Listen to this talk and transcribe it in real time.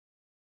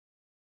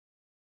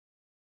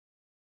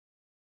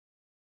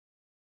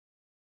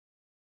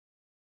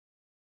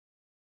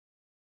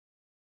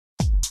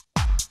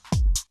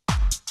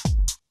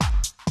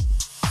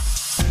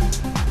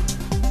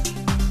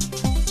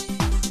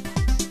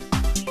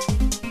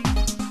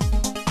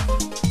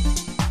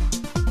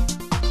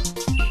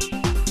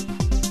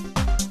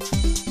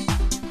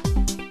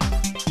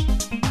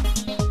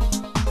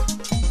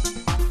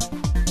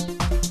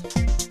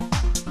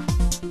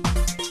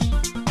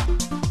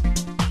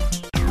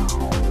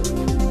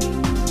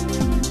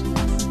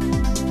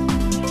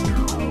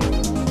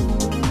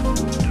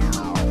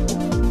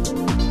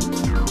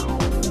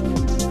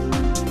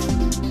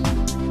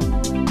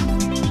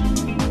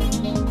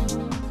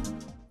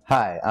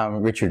Hi,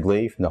 I'm Richard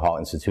Lee from the Hall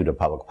Institute of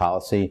Public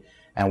Policy,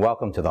 and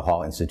welcome to the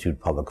Hall Institute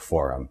Public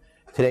Forum.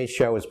 Today's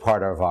show is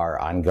part of our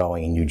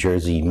ongoing New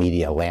Jersey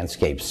media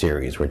landscape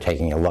series. We're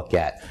taking a look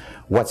at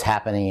what's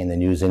happening in the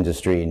news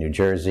industry in New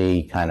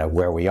Jersey, kind of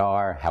where we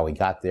are, how we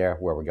got there,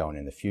 where we're going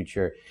in the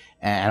future.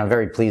 And I'm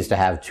very pleased to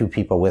have two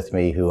people with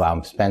me who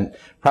spent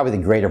probably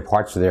the greater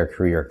parts of their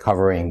career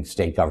covering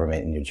state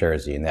government in New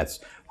Jersey, and that's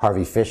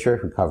Harvey Fisher,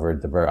 who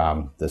covered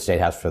the State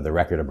House for the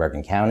Record of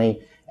Bergen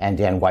County, and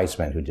Dan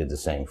Weissman, who did the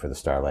same for the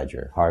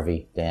Star-Ledger.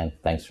 Harvey, Dan,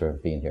 thanks for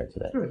being here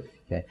today. Sure.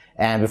 Okay.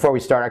 And before we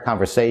start our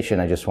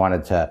conversation, I just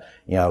wanted to,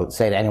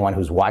 say to anyone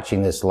who's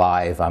watching this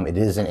live, it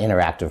is an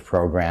interactive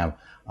program.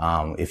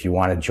 If you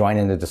want to join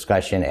in the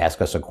discussion,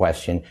 ask us a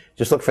question,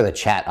 just look for the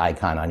chat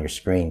icon on your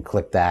screen,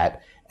 click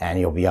that, and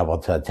you'll be able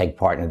to take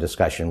part in the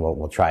discussion.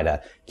 We'll try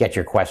to get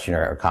your question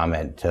or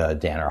comment to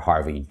Dan or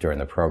Harvey during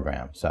the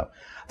program. So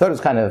I thought it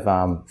was kind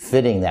of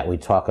fitting that we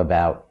talk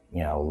about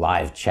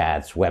live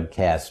chats,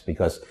 webcasts,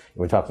 because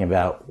we're talking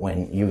about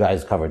when you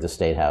guys covered the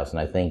State House, and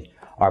I think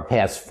our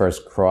paths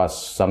first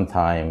crossed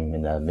sometime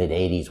in the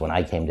mid-'80s when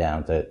I came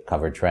down to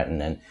cover Trenton,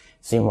 and it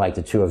seemed like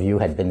the two of you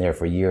had been there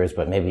for years,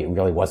 but maybe it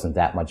really wasn't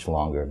that much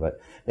longer.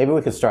 But maybe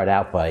we could start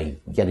out by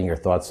getting your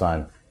thoughts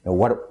on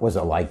what was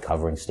it like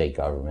covering state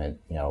government,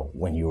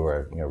 when you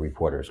were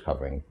reporters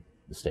covering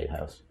the State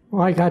House?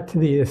 Well, I got to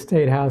the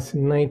State House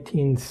in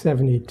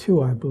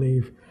 1972, I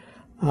believe,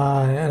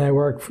 and I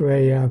worked for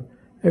a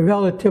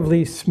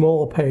relatively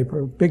small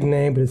paper, big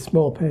name, but a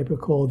small paper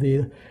called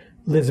the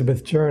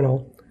Elizabeth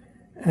Journal.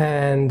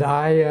 And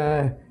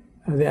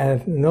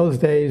in those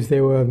days,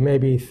 there were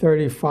maybe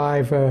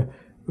 35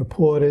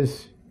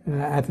 reporters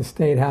at the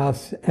State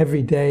House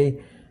every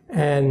day,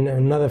 and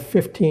another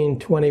 15,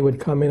 20 would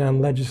come in on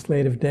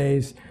legislative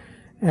days.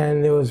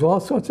 And there was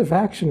all sorts of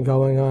action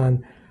going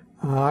on.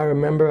 I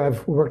remember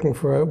working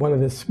for one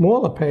of the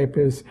smaller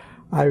papers.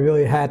 I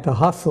really had to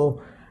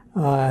hustle,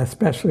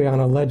 especially on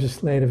a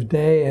legislative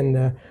day,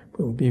 and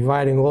we'll be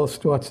writing all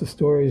sorts of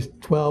stories,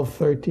 12,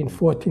 13,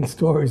 14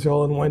 stories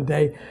all in one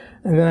day.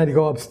 And then I'd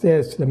go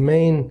upstairs to the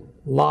main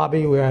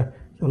lobby where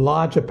the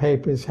larger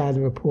papers had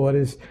the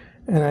reporters,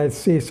 and I'd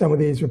see some of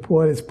these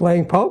reporters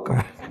playing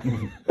poker.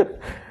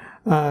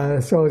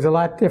 So it was a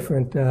lot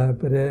different,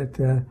 but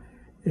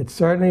it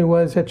certainly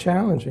was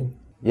challenging.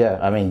 Yeah,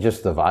 I mean,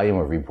 just the volume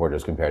of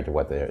reporters compared to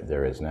what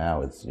there is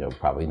now, it's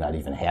probably not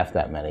even half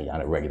that many on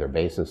a regular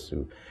basis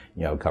who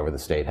cover the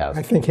State House.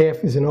 I think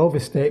half is an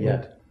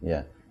overstatement.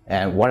 Yeah.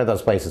 And one of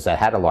those places that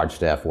had a large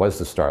staff was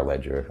the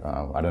Star-Ledger.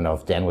 I don't know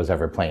if Dan was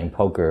ever playing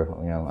poker,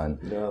 on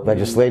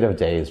legislative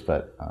days,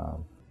 but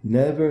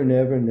never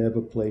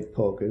played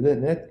poker.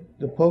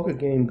 The poker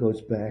game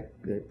goes back,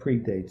 it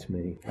predates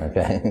me.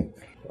 Okay.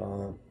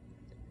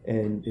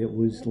 And it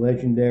was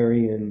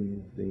legendary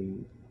in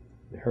the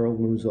Herald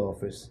News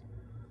office,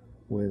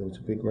 where there was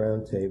a big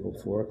round table,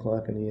 4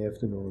 o'clock in the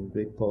afternoon,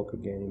 big poker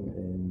game,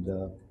 and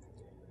the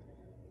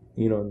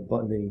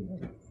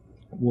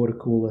water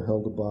cooler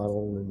held a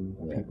bottle, and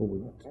people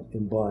would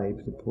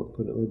imbibe to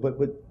put it. But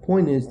the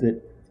point is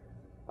that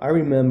I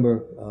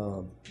remember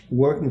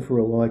working for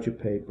a larger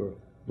paper,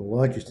 the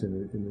largest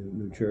in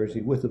New Jersey,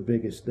 with the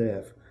biggest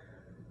staff.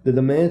 The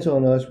demands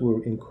on us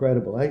were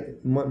incredible.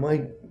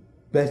 My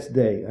best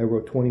day, I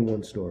wrote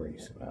 21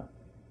 stories. Wow.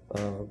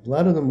 A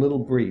lot of them little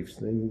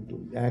briefs,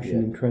 action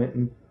in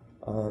Trenton.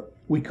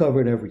 We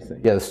covered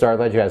everything. Yeah, the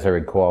Star-Ledger, as I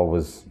recall,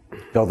 was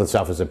billed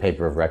itself as a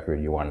paper of record.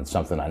 You wanted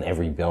something on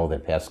every bill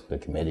that passed the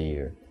committee,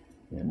 or.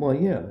 Yeah. Well,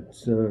 yeah,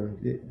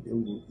 it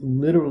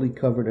literally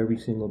covered every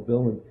single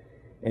bill,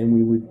 and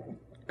we would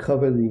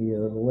cover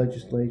the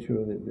legislature,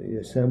 or the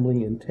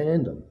assembly in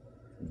tandem.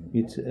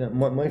 It's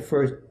my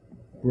first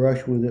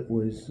brush with it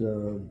was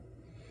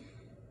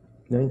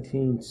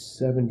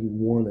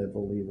 1971, I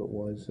believe it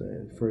was.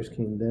 I first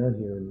came down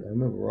here, and I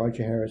remember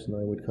Roger Harris and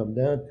I would come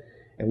down,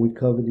 and we'd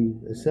cover the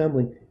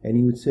assembly, and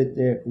he would sit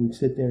there. We'd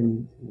sit there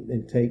and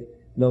take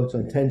notes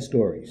on 10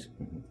 stories,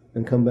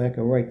 and come back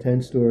and write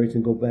 10 stories,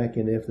 and go back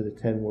in after the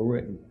 10 were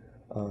written.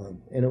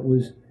 And it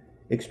was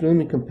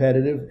extremely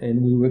competitive,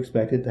 and we were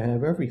expected to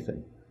have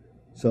everything.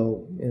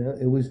 So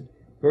it was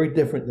very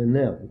different than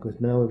now, because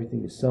now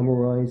everything is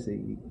summarized.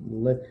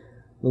 The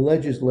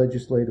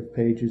legislative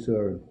pages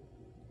are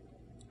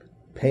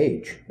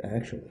page,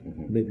 actually,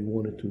 maybe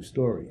 1 or 2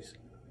 stories,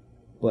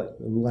 but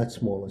a lot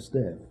smaller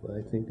staff.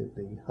 I think at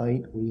the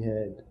height we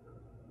had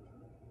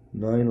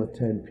 9 or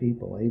 10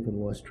 people. I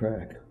even lost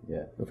track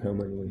of how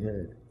many we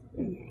had.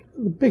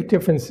 The big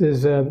difference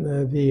is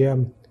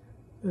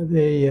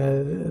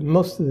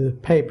most of the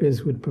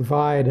papers would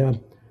provide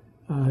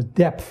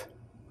depth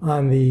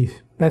on the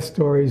best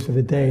stories of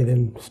the day.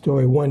 Then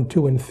story 1,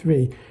 2, and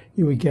 3,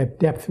 you would get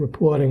depth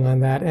reporting on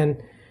that,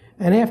 and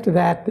after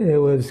that it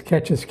was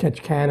catch as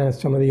catch can,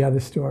 some of the other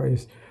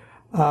stories.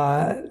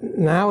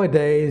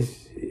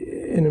 Nowadays,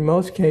 in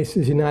most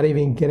cases, you're not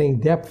even getting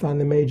depth on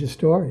the major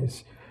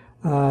stories.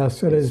 So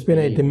there's been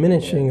a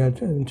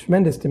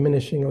tremendous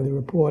diminishing of the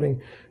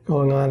reporting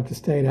going on at the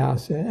State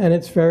House. And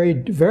it's very,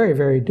 very,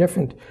 very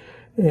different.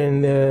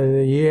 in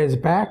the years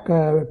back,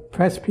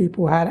 press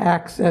people had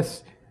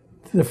access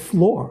to the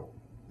floor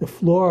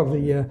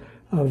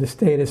of the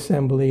state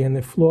assembly and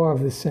the floor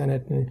of the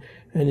Senate,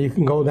 and you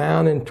can go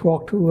down and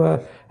talk to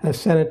a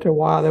senator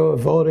while they were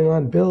voting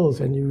on bills,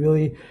 and you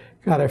really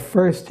got a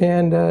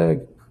first-hand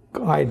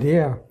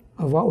idea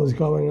of what was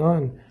going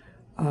on.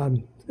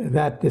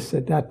 That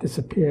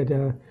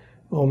disappeared,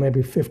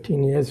 maybe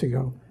 15 years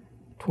ago,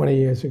 20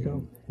 years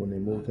ago. When they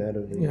moved out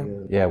of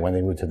the... Yeah, when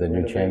they moved to the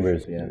new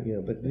chambers, yeah. Yeah,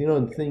 but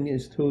the thing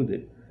is, too,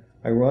 that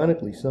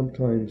ironically,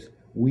 sometimes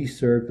we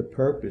serve the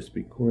purpose,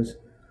 because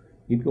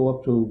you'd go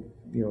up to,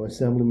 a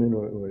assemblyman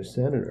or a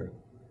senator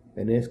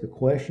and ask a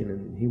question,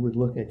 and he would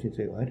look at you and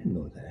say, I didn't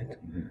know that.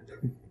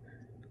 Mm-hmm.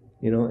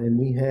 And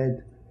we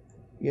had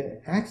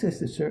access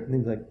to certain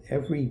things, like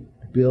every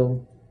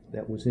bill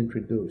that was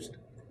introduced.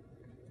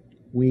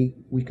 We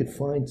could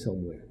find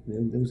somewhere.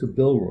 There was a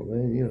bill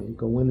room,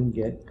 go in and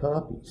get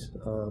copies.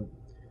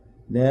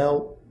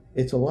 Now,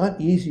 it's a lot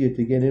easier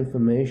to get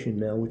information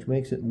now, which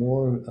makes it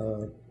more,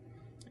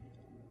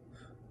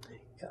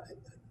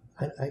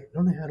 I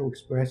don't know how to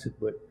express it,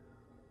 but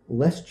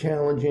less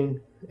challenging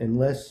and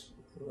less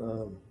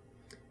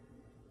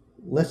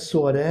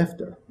sought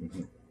after.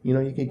 Mm-hmm.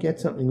 You could get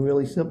something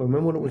really simple.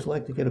 Remember what it was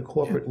like to get a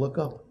corporate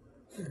lookup?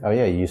 Oh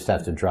yeah, you used to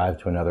have to drive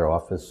to another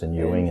office in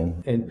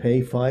Ewing and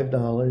pay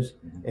 $5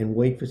 and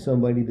wait for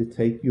somebody to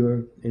take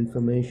your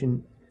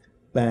information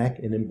back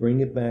and then bring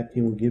it back to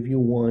you and give you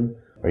one.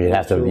 Or you'd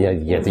have to,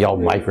 you get the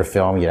old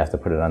microfilm, you'd have to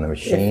put it on the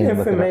machine. If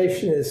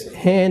information is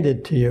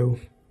handed to you,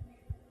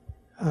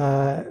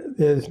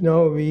 there's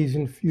no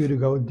reason for you to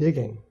go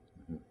digging.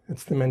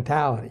 That's the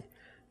mentality.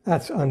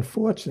 That's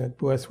unfortunate,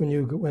 because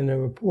when a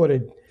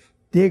reporter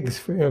digs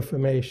for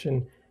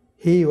information,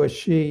 he or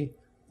she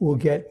will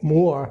get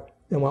more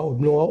than what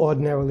would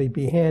ordinarily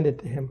be handed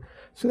to him.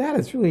 So that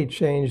has really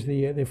changed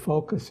the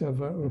focus of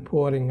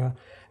reporting.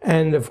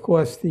 And of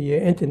course, the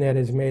internet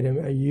has made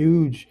a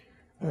huge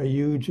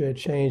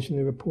change in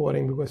the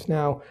reporting, because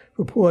now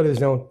reporters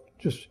don't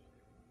just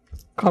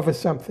cover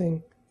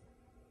something,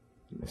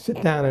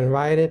 sit down and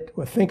write it,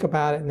 or think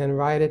about it and then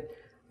write it.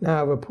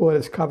 Now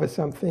reporters cover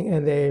something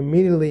and they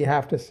immediately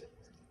have to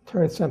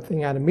turn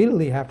something out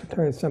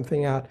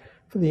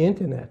for the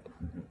internet,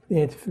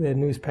 for the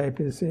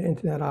newspapers, the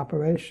internet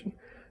operation.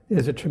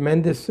 There's a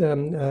tremendous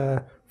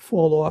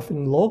fall off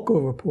in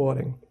local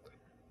reporting.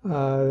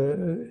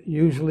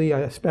 Usually,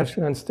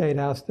 especially on State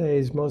House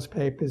days, most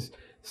papers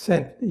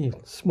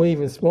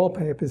even small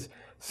papers,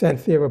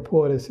 sent their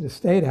reporters to the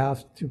State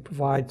House to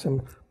provide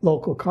some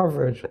local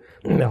coverage.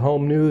 The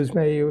home news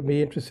may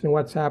be interested in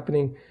what's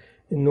happening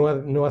in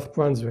North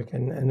Brunswick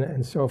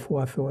and so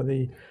forth, or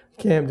the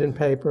Camden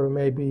paper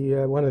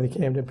one of the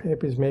Camden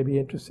papers may be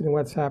interested in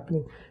what's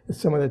happening in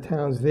some of the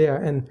towns there.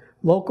 And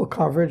local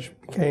coverage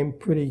became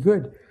pretty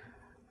good.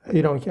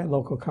 You don't get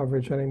local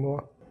coverage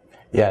anymore.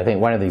 Yeah, I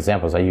think one of the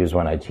examples I use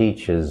when I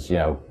teach is,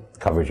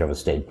 coverage of a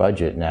state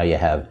budget. Now you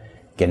have,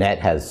 Gannett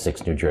has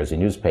 6 New Jersey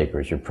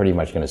newspapers. You're pretty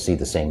much going to see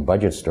the same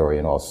budget story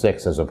in all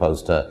 6, as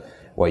opposed to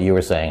what you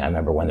were saying. I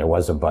remember when there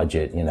was a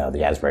budget,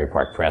 the Asbury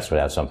Park Press would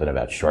have something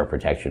about shore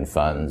protection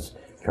funds,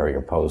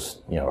 Courier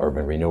Post,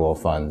 urban renewal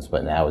funds,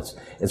 but now it's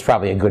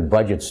probably a good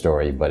budget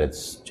story, but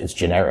it's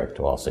generic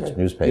to all 6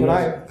 newspapers.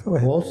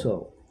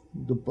 Also,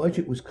 the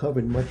budget was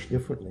covered much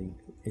differently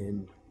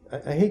in,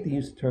 I hate to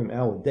use the term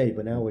our day,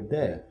 but our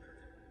day.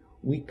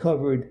 We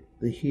covered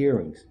the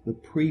hearings, the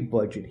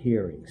pre-budget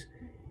hearings,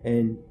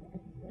 and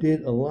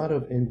did a lot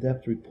of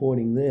in-depth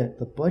reporting there.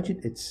 The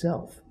budget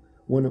itself,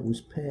 when it was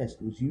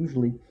passed, was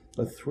usually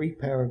a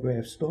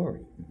 3-paragraph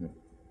story. Mm-hmm.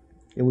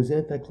 It was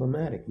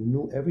anticlimactic. You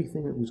knew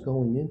everything that was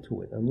going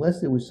into it, unless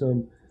there was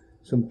some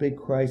big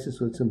crisis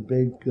or some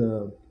big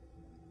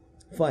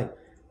fight.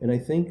 And I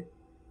think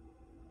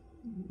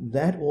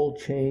that all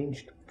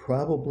changed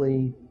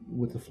probably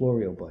with the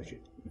Florio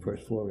budget,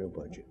 first Florio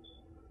budget,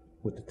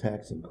 with the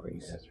tax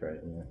increase. That's right.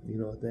 Yeah.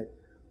 Another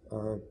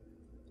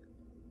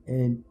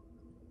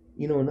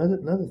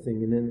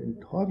thing, and then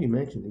Harvey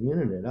mentioned the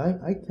internet.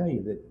 I tell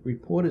you that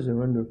reporters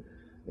are under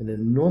an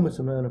enormous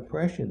amount of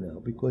pressure now,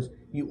 because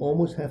you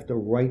almost have to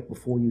write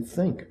before you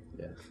think.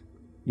 Yeah.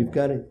 You've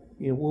got to,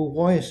 we're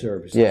wire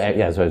services.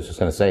 Yeah, so I was just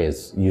going to say,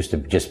 it used to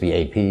just be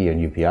AP and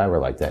UPI were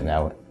like that.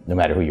 Now, no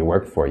matter who you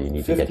work for, you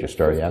need to get your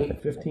story out there.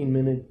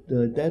 15-minute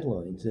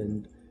deadlines,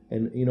 and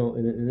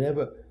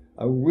ever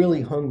a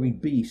really hungry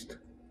beast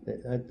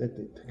at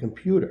the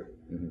computer,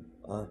 mm-hmm.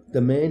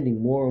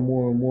 Demanding more and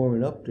more and more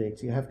in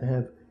updates. You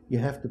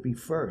have to be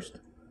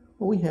first.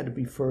 Well, we had to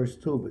be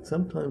first too, but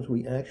sometimes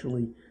we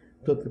actually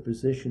took the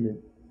position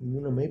that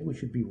maybe we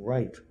should be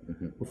right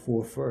mm-hmm.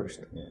 before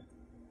first. Yeah.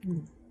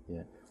 Mm.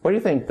 Yeah. What do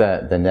you think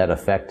that the net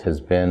effect has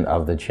been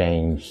of the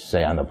change,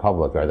 say, on the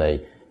public? Are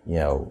they,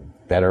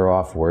 better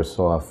off, worse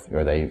off?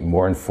 Are they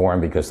more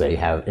informed because they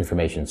have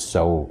information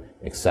so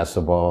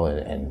accessible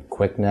and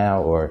quick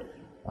now? Or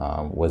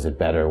was it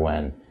better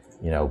when,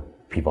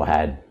 people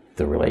had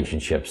the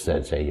relationships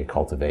that, say, you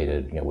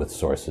cultivated, with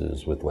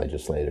sources, with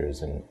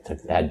legislators, and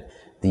had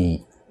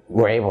the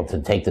were able to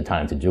take the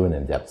time to do an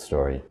in-depth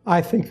story?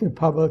 I think the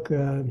public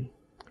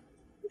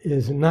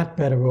is not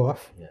better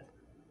off. Yeah.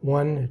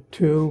 One,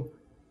 two,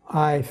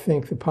 I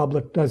think the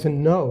public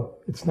doesn't know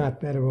it's not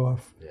better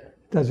off. Yeah.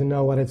 Doesn't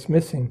know what it's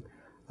missing,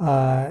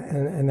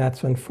 and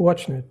that's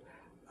unfortunate.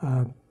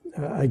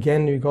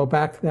 Again, you go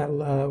back to that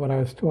what I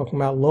was talking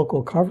about,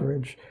 local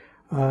coverage.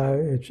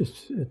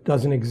 It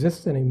doesn't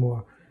exist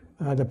anymore.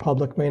 The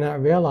public may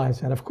not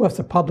realize that. Of course,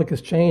 the public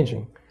is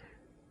changing.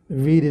 The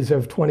readers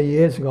of 20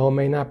 years ago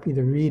may not be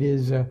the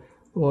readers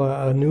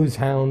or news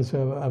hounds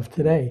of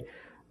today,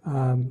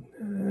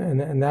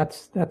 and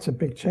that's a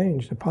big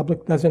change. The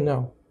public doesn't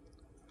know.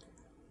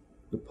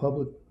 The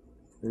public,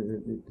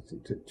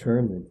 it's a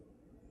term that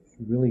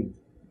really,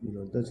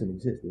 doesn't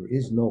exist. There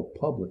is no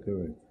public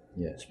or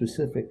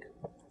specific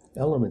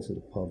elements of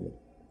the public.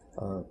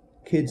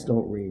 Kids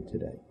don't read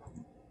today,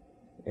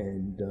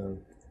 and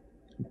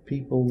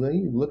people,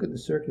 they look at the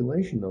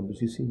circulation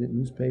numbers. You see that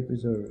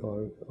newspapers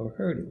are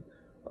hurting.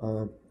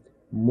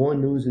 More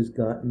news is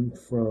gotten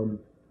from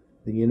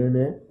the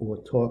internet or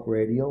talk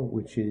radio,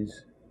 which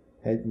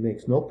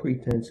makes no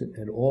pretense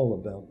at all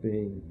about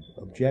being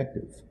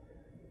objective.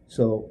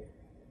 So,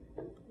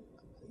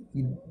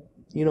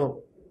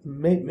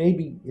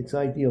 maybe it's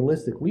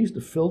idealistic. We used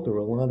to filter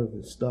a lot of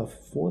the stuff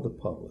for the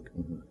public.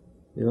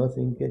 I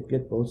think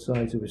get both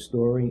sides of a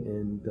story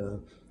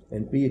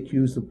and be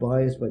accused of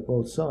bias by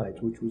both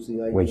sides, which was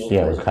the idea. Which,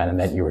 was kind of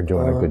meant you were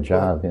doing a good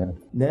job, yeah.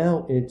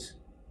 Now it's,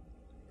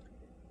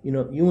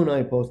 you and I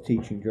are both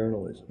teaching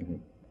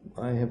journalism.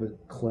 I have a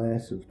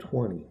class of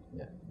 20.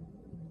 Yeah.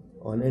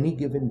 On any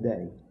given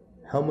day,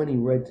 how many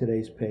read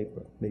today's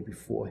paper? Maybe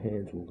 4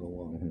 hands will go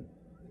on.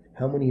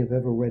 How many have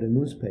ever read a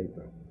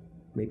newspaper?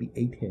 Maybe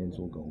 8 hands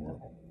will go on.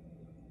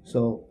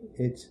 So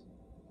it's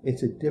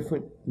a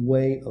different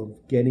way of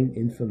getting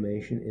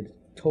information. It's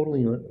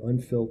totally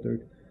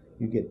unfiltered.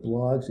 You get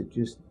blogs that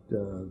just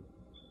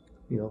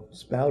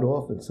spout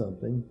off at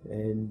something,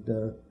 and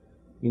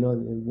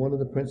one of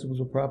the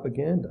principles of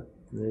propaganda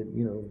that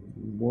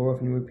more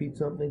often you repeat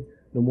something,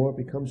 the more it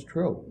becomes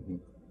true,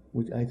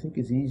 which I think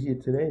is easier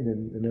today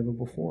than ever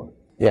before.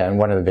 Yeah, and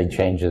one of the big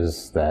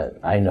changes that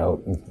I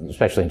know,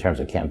 especially in terms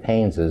of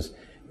campaigns, is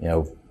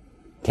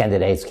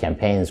candidates,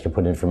 campaigns can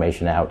put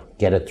information out,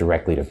 get it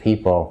directly to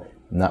people,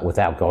 not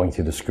without going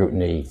through the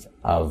scrutiny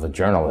of a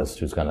journalist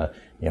who's going to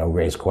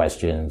raise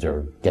questions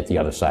or get the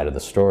other side of the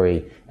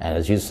story. And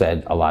as you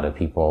said, a lot of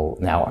people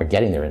now are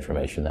getting their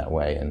information that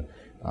way. And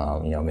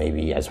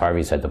maybe, as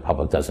Harvey said, the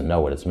public doesn't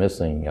know what it's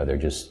missing. They're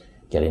just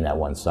getting that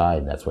one side,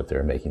 and that's what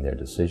they're making their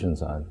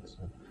decisions on.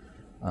 So,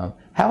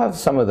 how have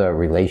some of the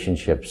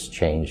relationships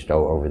changed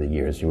over the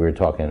years? You were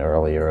talking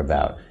earlier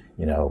about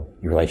your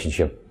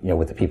relationship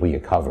with the people you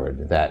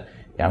covered, that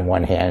on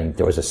one hand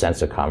there was a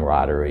sense of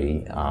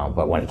camaraderie,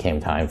 but when it came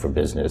time for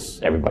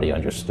business, everybody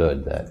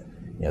understood that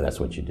that's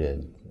what you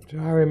did. So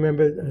I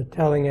remember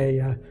telling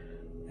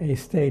a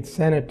state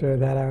senator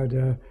that I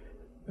would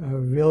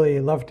really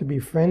love to be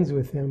friends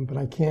with him, but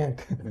I can't.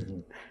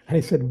 And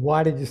he said,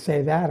 "Why did you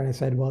say that?" And I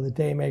said, "Well, the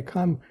day may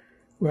come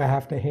where I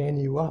have to hand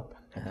you up."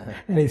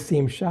 And he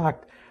seemed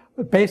shocked.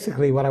 But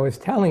basically what I was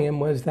telling him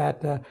was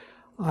that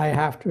I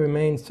have to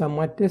remain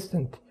somewhat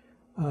distant,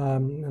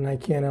 and I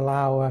can't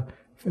allow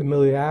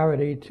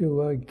familiarity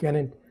to get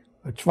in,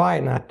 or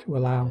try not to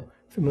allow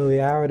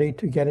familiarity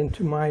to get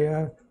into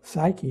my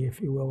psyche,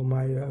 if you will,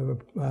 my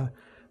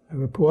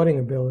reporting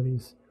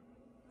abilities.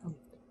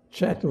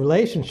 Check the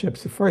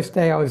relationships. The first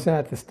day I was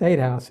at the State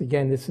House,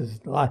 again, this is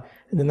in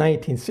the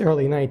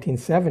early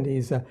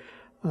 1970s,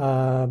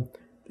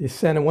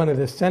 one of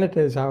the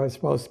senators I was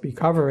supposed to be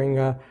covering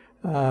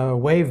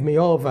waved me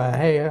over.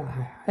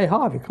 Hey,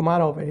 Harvey, come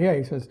on over here.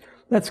 He says,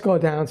 "Let's go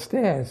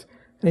downstairs."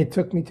 And he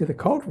took me to the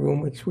coat room,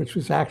 which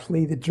was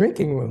actually the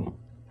drinking room.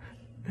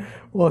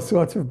 All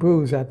sorts of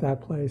booze at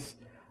that place.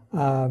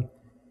 The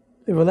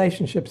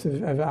relationships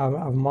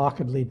are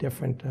markedly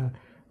different.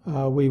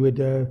 We would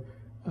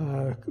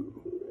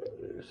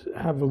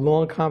have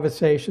long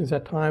conversations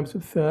at times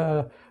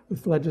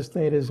with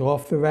legislators,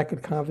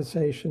 off-the-record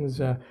conversations.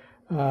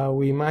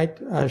 We might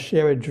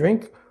share a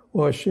drink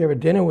or share a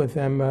dinner with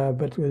them,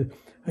 but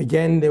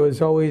again, there was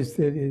always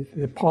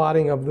the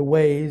parting of the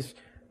ways,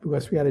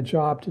 because we had a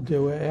job to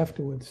do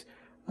afterwards.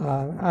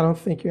 I don't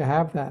think you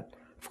have that.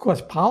 Of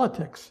course,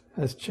 politics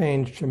has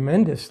changed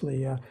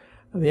tremendously.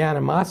 The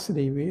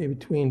animosity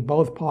between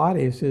both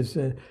parties is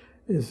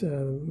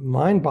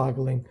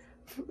mind-boggling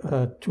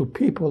to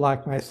people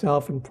like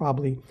myself, and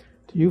probably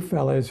to you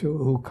fellas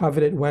who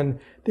covered it, when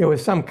there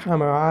was some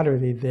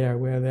camaraderie there,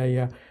 where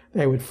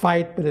they would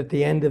fight, but at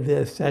the end of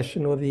the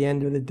session or the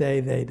end of the day,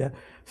 they'd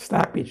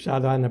slap each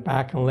other on the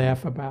back and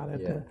laugh about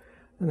it. Yeah.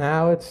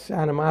 Now it's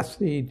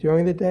animosity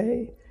during the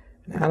day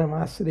and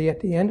animosity at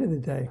the end of the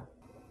day.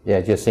 Yeah,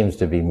 it just seems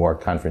to be more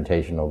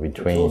confrontational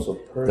between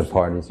the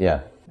parties.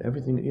 Yeah.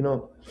 Everything,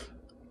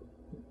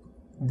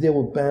 there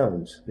were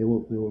bounds. There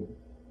were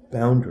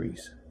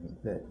boundaries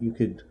that you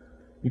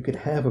could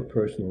have a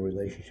personal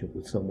relationship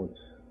with someone.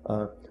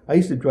 I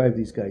used to drive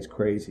these guys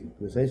crazy,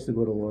 because I used to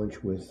go to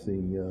lunch with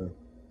the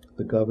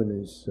the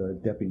governor's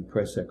deputy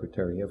press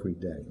secretary every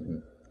day.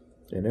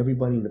 And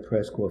everybody in the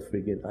press corps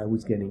figured I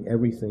was getting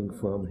everything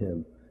from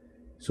him.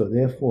 So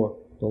therefore,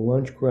 the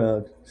lunch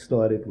crowd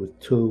started with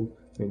 2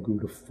 and grew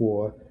to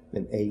 4,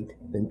 then 8,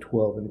 then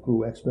 12, and it grew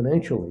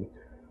exponentially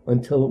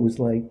until it was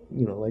like,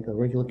 you know, like a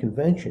regular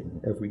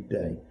convention every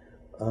day.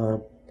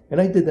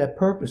 And I did that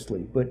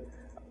purposely, but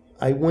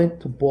I went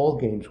to ball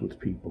games with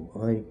people.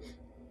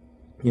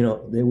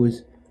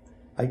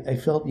 I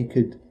felt you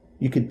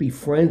could be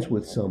friends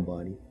with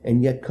somebody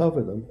and yet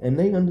cover them, and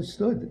they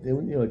understood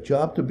that a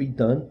job to be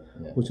done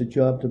was a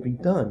job to be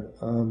done.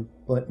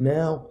 But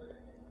now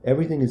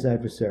everything is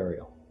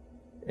adversarial,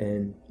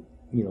 and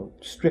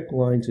strict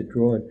lines are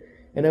drawn.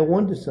 And I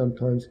wonder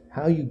sometimes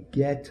how you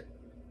get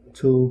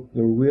to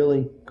the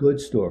really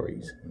good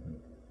stories.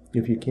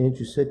 If you can't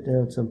just sit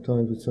down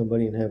sometimes with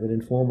somebody and have an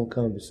informal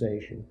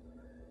conversation,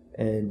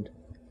 and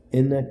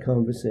in that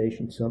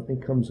conversation something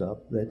comes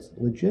up that's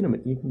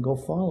legitimate, you can go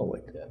follow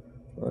it.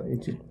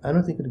 I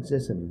don't think it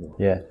exists anymore.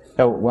 Yeah.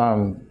 So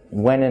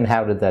when and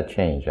how did that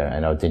change? I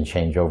know it didn't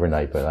change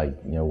overnight, but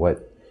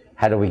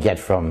how do we get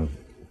from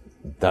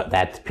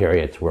that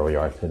period to where we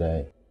are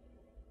today?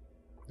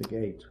 The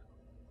gate.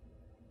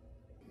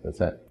 What's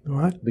that?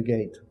 What? The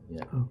gate.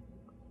 Yeah. Oh.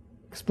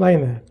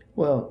 Explain that.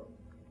 Well,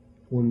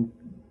 when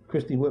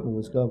Christie Whitman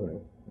was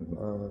governor,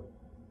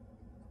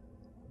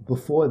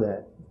 before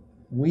that,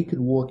 we could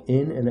walk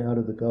in and out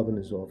of the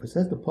governor's office,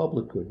 as the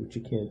public could, which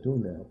you can't do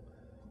now,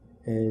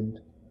 and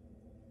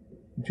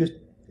just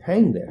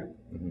hang there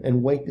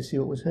and wait to see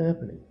what was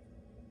happening.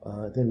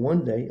 Then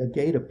one day, a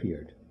gate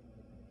appeared,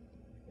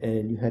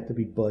 and you had to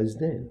be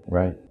buzzed in.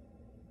 Right.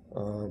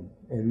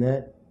 And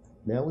that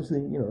was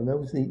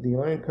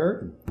the Iron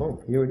Curtain.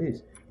 Oh, here it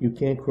is. You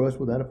can't cross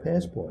without a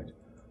passport,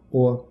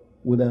 or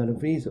without a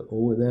visa,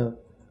 or without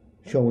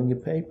showing your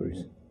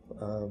papers.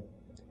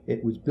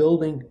 It was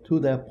building to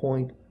that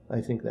point. I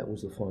think that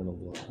was the final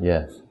blow.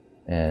 Yes.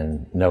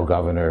 And no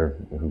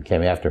governor who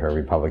came after her,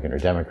 Republican or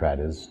Democrat,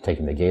 is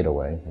taking the gate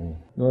away.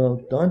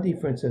 No, Don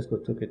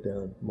DeFrancesco took it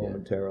down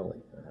momentarily.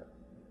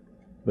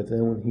 But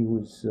then when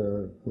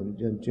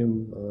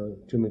Jim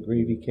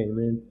McGreevey came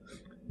in,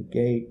 the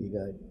gate, you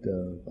got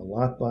a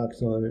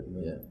lockbox on it.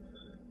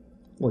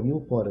 Well, you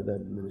were part of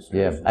that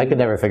administration. Yeah, I could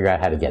never figure out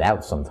how to get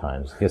out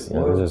sometimes. It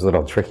was just a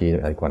little tricky,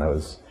 like when I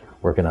was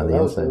working on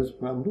the inside. That was the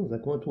problem too.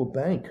 Like going to a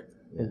bank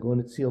and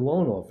going to see a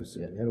loan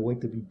officer. You had to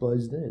wait to be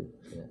buzzed in.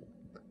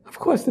 Of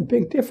course, the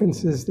big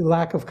difference is the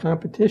lack of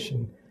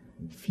competition.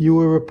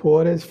 Fewer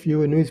reporters,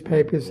 fewer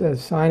newspapers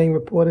signing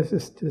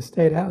reporters to the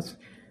State House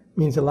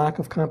means a lack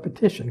of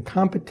competition.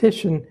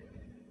 Competition,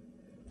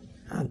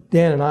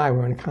 Dan and I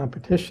were in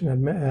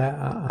competition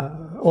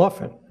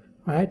often,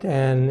 right?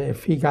 And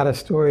if he got a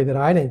story that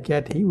I didn't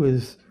get, he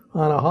was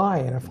on a high.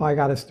 And if I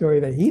got a story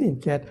that he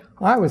didn't get,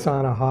 I was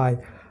on a high.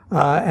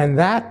 And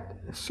that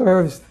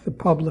serves the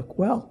public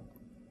well.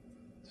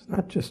 It's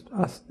not just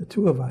us, the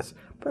two of us,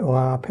 or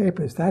our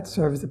papers. That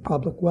serves the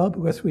public well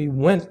because we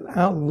went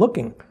out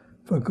looking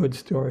for good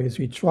stories.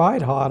 We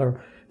tried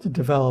harder to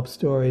develop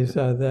stories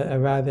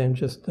rather than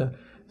just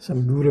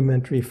some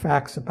rudimentary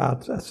facts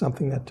about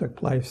something that took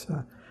place.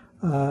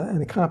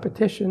 And the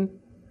competition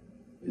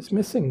is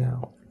missing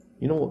now.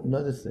 You know,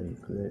 another thing,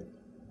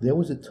 there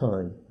was a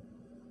time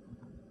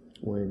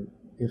when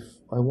if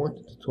I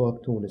wanted to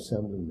talk to an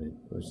assemblyman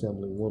or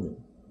assemblywoman,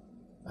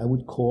 I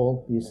would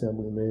call the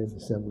assemblyman,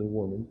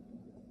 assemblywoman,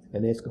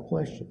 and ask a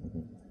question.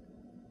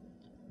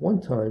 One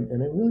time,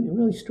 and it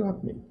really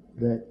struck me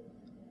that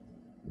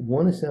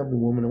one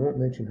assemblywoman, I won't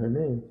mention her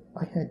name,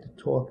 I had to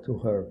talk to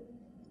her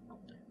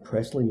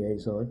press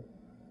liaison,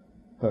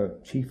 her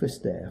chief of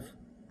staff,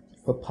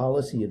 her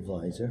policy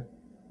advisor,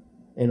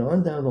 and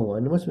on down the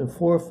line. There must have been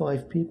 4 or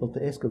 5 people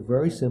to ask a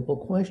very simple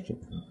question.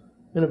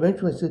 And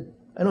eventually I said,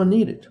 I don't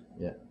need it.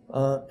 Yeah.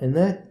 And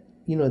that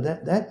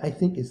I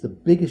think is the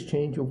biggest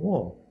change of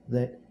all,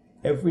 that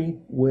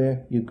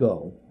everywhere you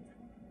go,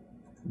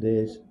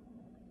 there's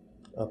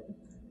a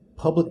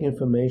public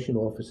information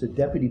officer,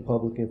 deputy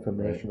public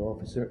information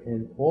officer,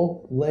 and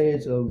all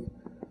layers of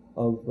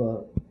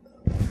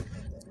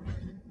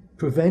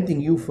preventing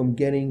you from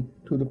getting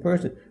to the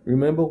person.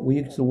 Remember, we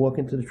used to walk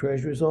into the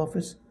treasurer's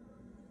office,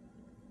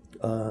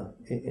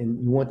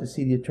 and you want to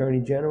see the attorney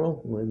general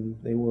when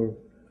they were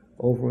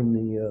over in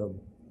the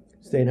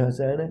State House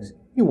Annex.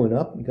 You went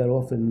up, you got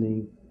off in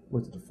the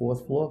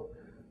 4th floor?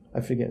 I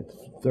forget,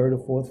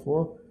 3rd or 4th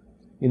floor.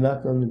 You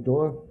knocked on the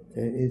door,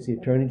 is the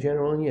attorney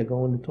general in here?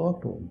 Going to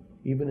talk to him.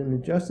 Even in the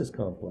justice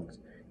complex.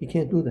 You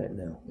can't do that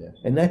now. Yeah.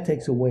 And that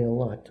takes away a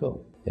lot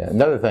too. Yeah.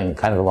 Another thing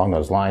kind of along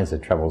those lines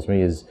that troubles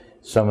me is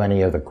so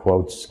many of the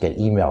quotes get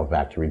emailed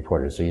back to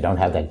reporters, so you don't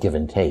have that give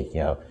and take.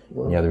 The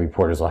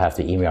reporters will have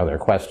to email their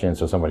questions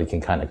so somebody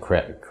can kind of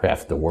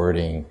craft the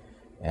wording,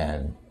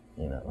 and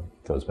it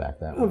goes back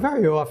that way.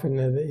 Very often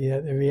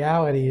the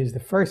reality is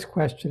the first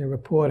question a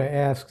reporter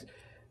asks,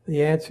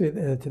 the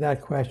answer to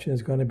that question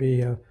is going to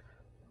be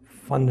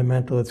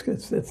fundamental.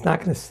 It's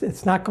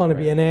not going to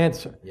be an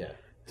answer. Yeah.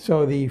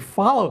 So the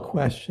follow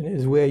question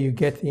is where you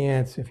get the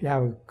answer. If you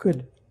have a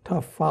good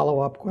tough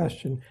follow-up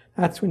question,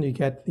 that's when you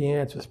get the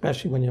answer,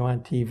 especially when you're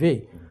on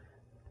TV.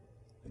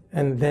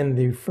 And then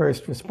the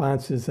first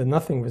response is a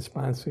nothing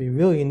response. So you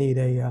really need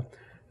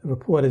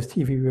reporters,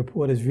 TV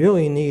reporters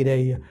really need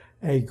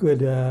a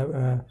good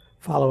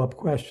follow-up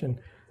question.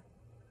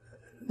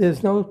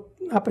 There's no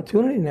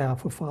opportunity now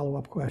for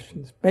follow-up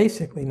questions.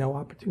 Basically no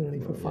opportunity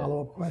for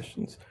follow-up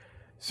questions.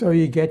 So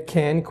you get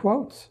canned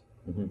quotes.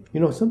 Mm-hmm. You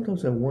know,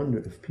 sometimes I wonder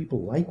if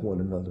people like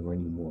one another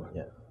anymore.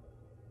 Yeah.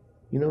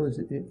 You know,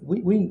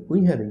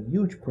 we had a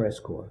huge press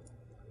corps.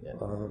 Yeah.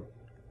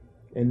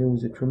 And there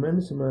was a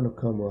tremendous amount of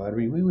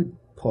camaraderie. We would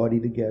party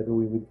together.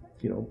 We would,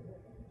 you know,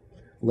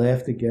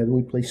 laugh together.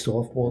 We'd play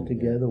softball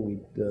together.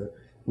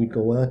 We'd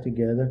go out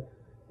together,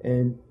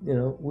 and you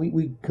know,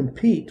 we'd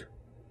compete.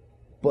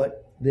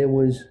 But there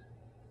was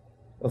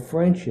a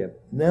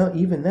friendship. Now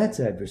even that's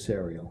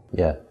adversarial.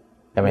 Yeah.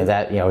 I mean,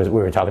 that, you know, we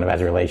were talking about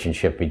the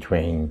relationship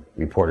between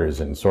reporters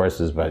and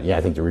sources, but yeah,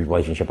 I think the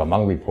relationship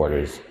among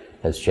reporters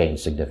has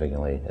changed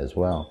significantly as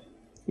well.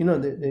 You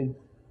know,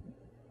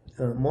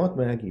 Mark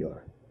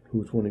Magyar,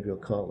 who's one of your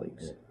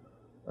colleagues. Yeah.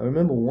 I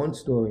remember one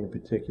story in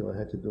particular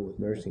had to do with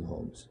nursing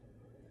homes.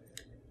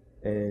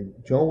 And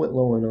Joe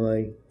Whitlow and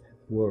I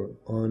were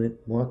on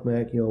it. Mark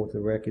Magyar with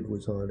the Record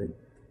was on it.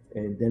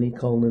 And Denny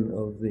Cullen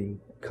of the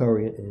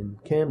Courier in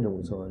Camden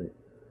was on it.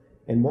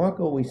 And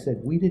Mark always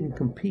said, we didn't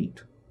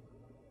compete.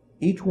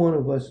 Each one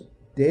of us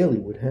daily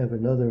would have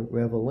another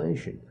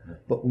revelation,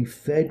 but we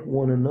fed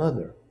one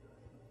another.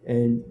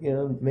 And, you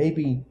know,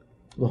 maybe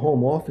the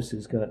home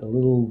offices got a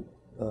little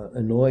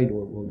annoyed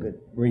or got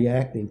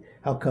reacting,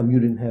 how come you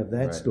didn't have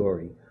that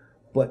story?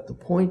 But the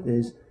point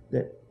is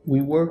that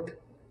we worked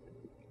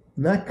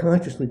not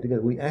consciously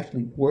together, we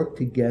actually worked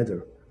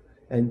together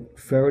and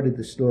ferreted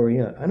the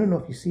story out. I don't know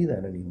if you see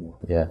that anymore.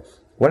 Yeah.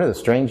 One of the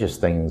strangest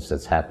things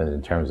that's happened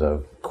in terms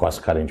of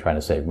cost cutting, trying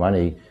to save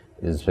money,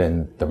 has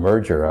been the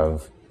merger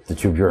of the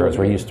two bureaus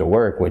where we used to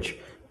work, which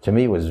to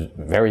me was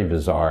very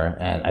bizarre.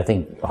 And I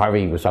think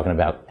Harvey was talking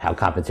about how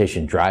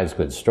competition drives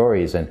good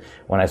stories. And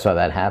when I saw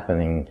that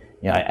happening,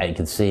 you know, I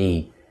could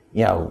see,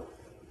 you know,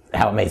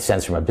 how it made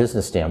sense from a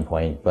business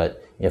standpoint.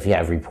 But if you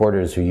have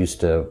reporters who used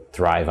to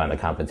thrive on the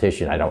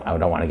competition, I don't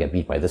want to get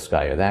beat by this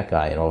guy or that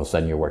guy, and all of a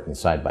sudden you're working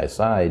side by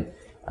side,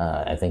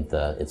 I think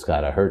it's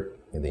got to hurt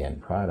in the end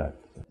product.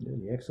 Yeah,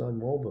 the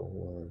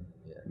ExxonMobil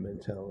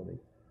mentality.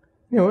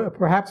 You know,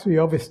 perhaps we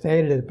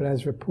overstated it, but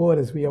as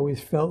reporters, we always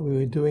felt we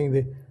were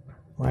doing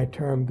my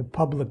term, the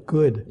public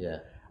good. Yeah.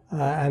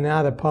 And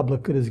now the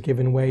public good is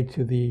given way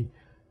to the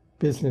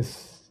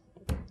business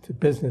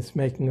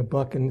making a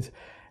buck. And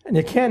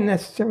you can't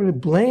necessarily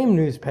blame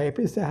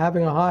newspapers. They're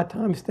having a hard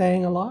time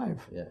staying alive.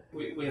 Yeah.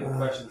 We have a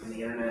question from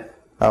the internet.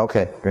 Oh,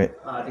 okay, great.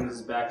 I think this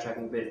is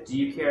backtracking a bit. Do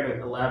you care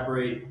to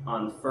elaborate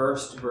on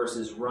first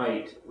versus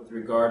right with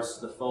regards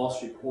to the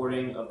false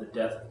reporting of the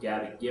death of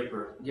Gabby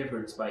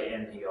Giffords by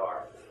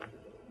NPR?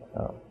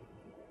 Oh.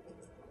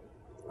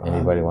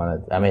 Anybody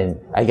want to? I mean,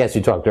 I guess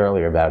you talked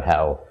earlier about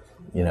how,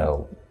 you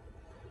know,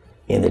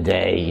 in the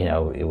day, you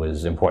know, it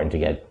was important to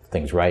get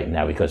things right. And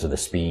now because of the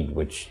speed,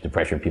 which the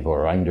pressure people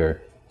are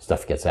under,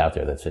 stuff gets out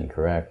there that's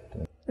incorrect.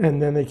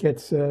 And then it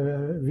gets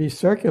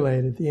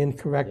recirculated, the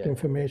incorrect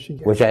information.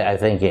 Which I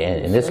think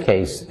in this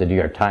case, the New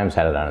York Times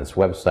had it on its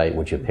website,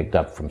 which it picked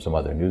up from some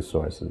other news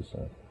sources.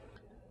 So.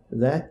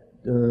 That,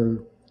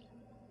 you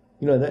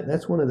know,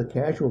 that's one of the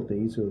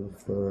casualties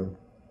of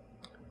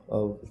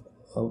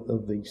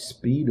the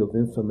speed of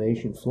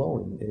information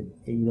flowing.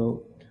 You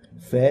know,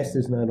 fast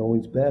is not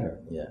always better.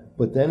 Yeah.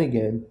 But then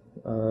again,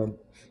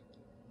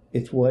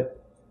 it's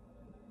what,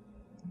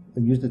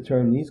 I use the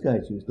term these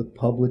guys use, the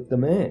public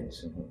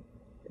demands. Mm-hmm.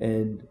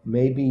 And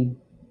maybe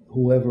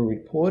whoever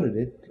reported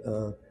it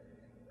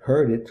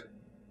heard it,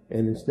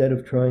 and instead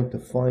of trying to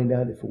find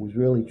out if it was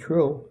really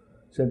true,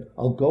 said,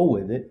 I'll go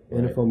with it,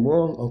 and if I'm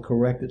wrong, I'll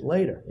correct it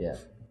later. Yeah.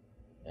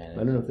 I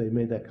don't know if they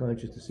made that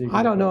conscious decision.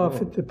 I don't know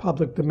if the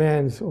public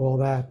demands all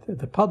that.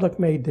 The public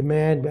may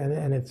demand,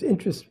 and its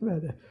interest,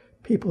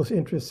 people's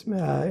interests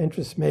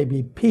may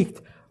be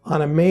piqued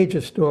on a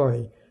major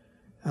story.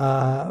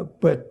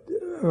 But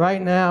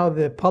right now,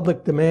 the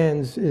public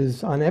demands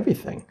is on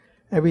everything.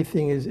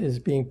 Everything is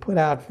being put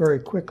out very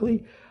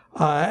quickly,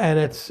 and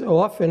it's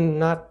often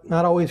not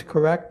always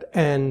correct,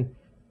 and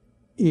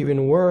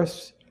even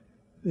worse,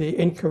 the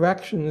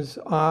incorrections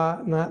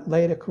are not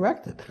later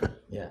corrected.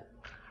 Yeah.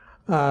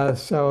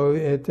 So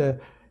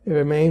it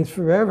remains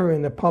forever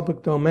in the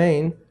public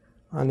domain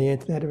on the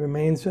internet. It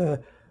remains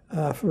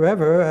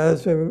forever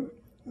as an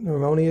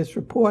erroneous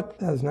report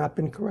that has not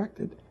been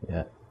corrected.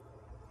 Yeah.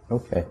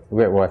 Okay.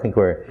 Well, I think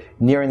we're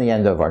nearing the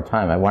end of our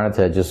time. I wanted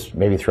to just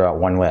maybe throw out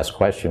one last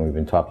question. We've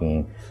been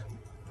talking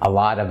a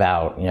lot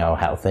about, you know,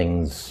 how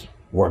things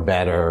were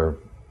better,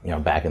 you know,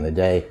 back in the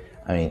day.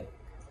 I mean,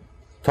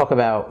 talk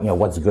about, you know,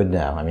 what's good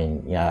now. I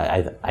mean, you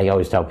know, I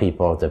always tell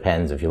people it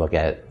depends if you look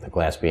at the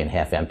glass being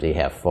half empty,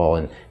 half full.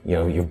 And, you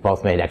know, you've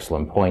both made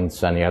excellent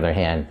points. On the other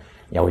hand,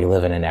 you know, we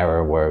live in an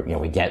era where, you know,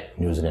 we get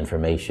news and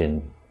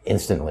information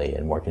instantly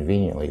and more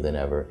conveniently than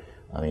ever.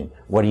 I mean,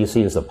 what do you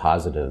see as the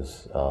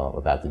positives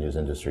about the news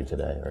industry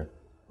today?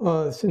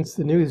 Since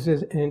the news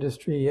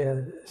industry,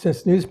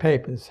 since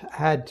newspapers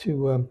had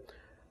to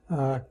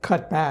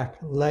cut back,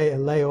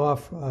 lay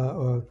off,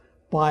 or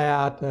buy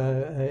out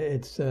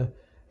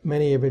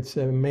many of its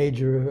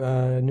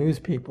major news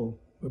people,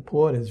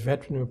 reporters,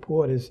 veteran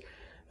reporters,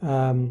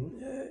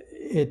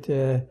 it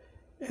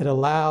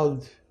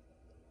allowed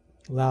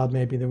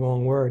maybe the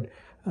wrong word,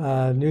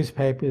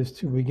 newspapers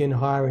to begin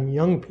hiring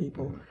young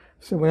people.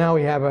 So now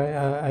we have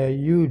a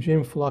huge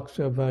influx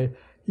of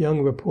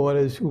young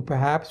reporters who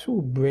perhaps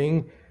will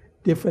bring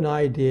different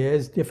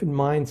ideas, different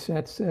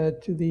mindsets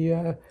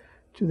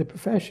to the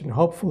profession.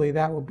 Hopefully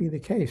that will be the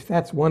case.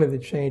 That's one of the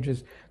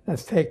changes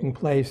that's taking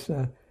place.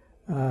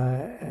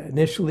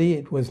 Initially,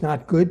 it was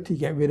not good to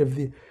get rid of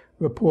the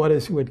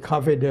reporters who had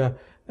covered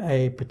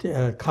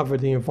covered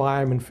the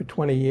environment for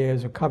 20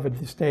 years or covered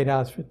the State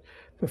House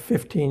for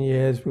 15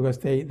 years, because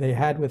they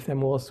had with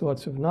them all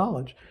sorts of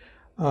knowledge.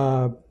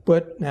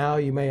 But now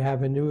you may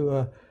have a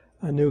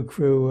new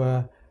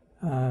crew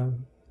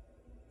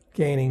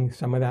gaining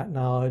some of that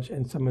knowledge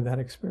and some of that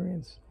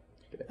experience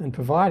and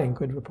providing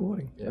good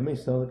reporting. I may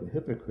sound like a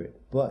hypocrite,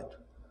 but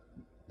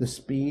the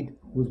speed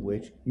with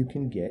which you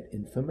can get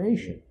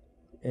information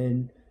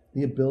and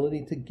the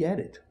ability to get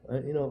it.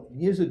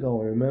 Years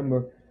ago, I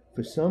remember,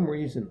 for some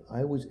reason,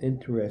 I was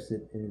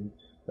interested in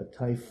a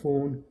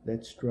typhoon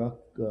that struck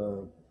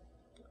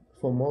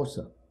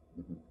Formosa.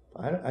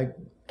 I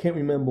can't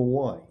remember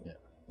why,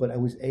 but I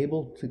was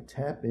able to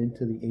tap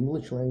into the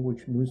English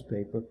language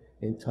newspaper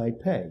in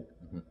Taipei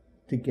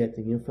to get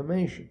the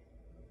information.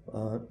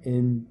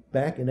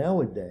 Back in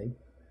our day,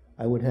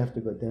 I would have to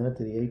go down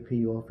to the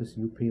AP office,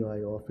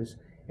 UPI office,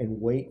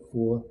 and wait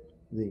for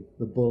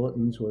the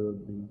bulletins or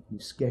the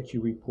sketchy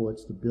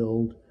reports to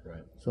build.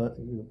 Right. So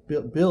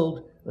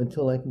build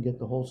until I can get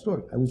the whole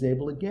story. I was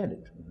able to get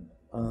it.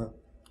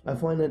 I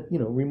find that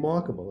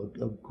remarkable,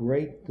 a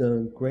great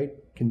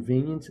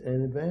convenience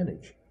and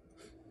advantage.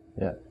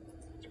 Yeah,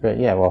 it's great.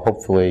 Yeah, well,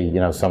 hopefully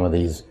some of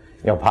these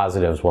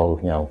positives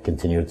will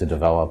continue to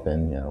develop,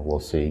 and we'll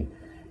see.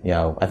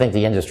 I think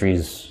the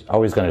industry's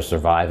always going to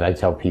survive. I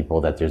tell people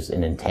that there's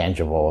an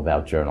intangible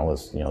about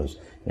journalists.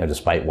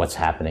 Despite what's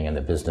happening in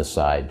the business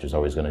side, there's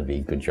always going to be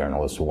good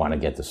journalists who want to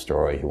get the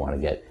story, who want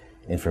to get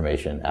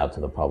information out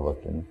to the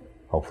public, and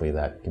hopefully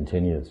that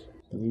continues.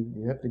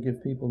 You have to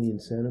give people the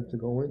incentive to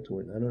go into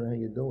it. I don't know how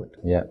you do it.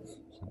 Yeah.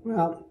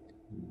 Well,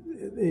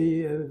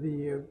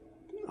 the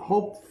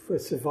hope for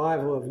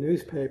survival of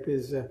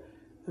newspapers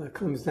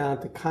comes down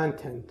to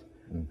content.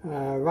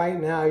 Right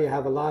now, you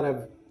have a lot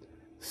of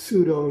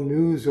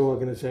pseudo-news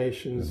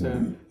organizations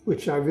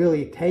which are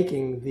really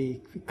taking the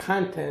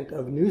content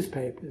of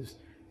newspapers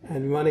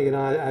and running it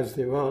as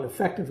their own,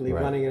 effectively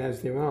running it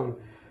as their own.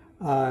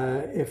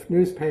 If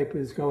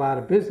newspapers go out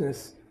of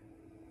business,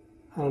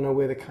 I don't know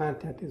where the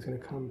content is going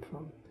to come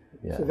from.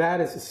 Yeah. So that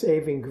is a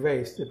saving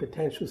grace, the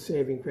potential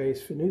saving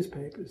grace for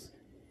newspapers.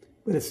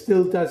 But it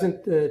still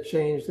doesn't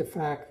change the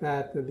fact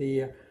that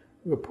the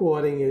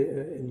reporting,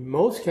 in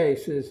most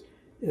cases,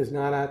 is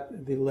not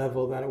at the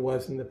level that it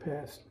was in the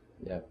past.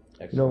 Yeah,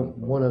 excellent.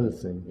 One other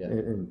thing,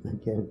 and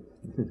again,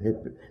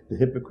 the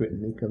hypocrite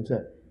in me comes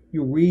out.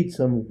 You read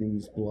some of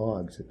these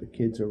blogs that the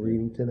kids are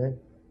reading today,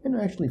 and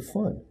they're actually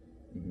fun.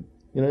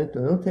 They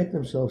don't take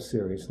themselves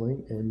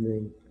seriously,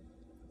 and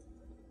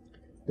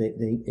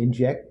they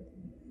inject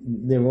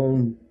their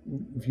own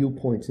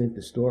viewpoints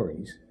into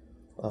stories,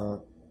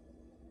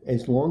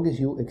 as long as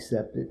you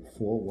accept it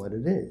for what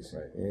it is.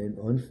 Right. And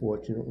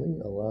unfortunately,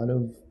 a lot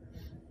of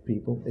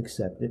people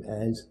accept it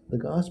as the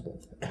gospel.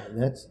 And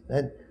that's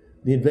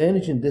the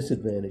advantage and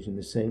disadvantage in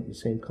the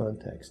same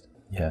context.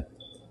 Yeah.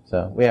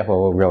 So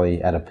we're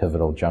really at a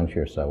pivotal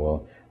juncture. So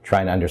we'll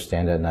try and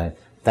understand it. And I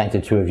thank the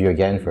two of you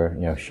again for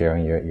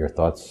sharing your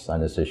thoughts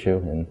on this issue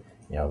and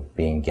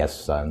being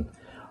guests on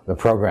the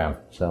program.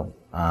 So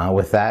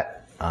with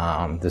that,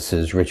 this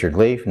is Richard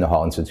Lee from the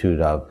Hall Institute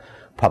of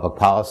Public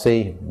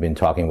Policy. We've been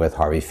talking with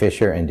Harvey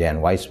Fisher and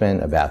Dan Weissman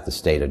about the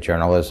state of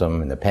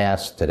journalism in the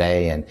past,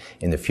 today, and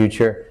in the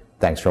future.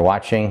 Thanks for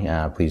watching.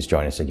 Please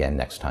join us again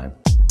next time.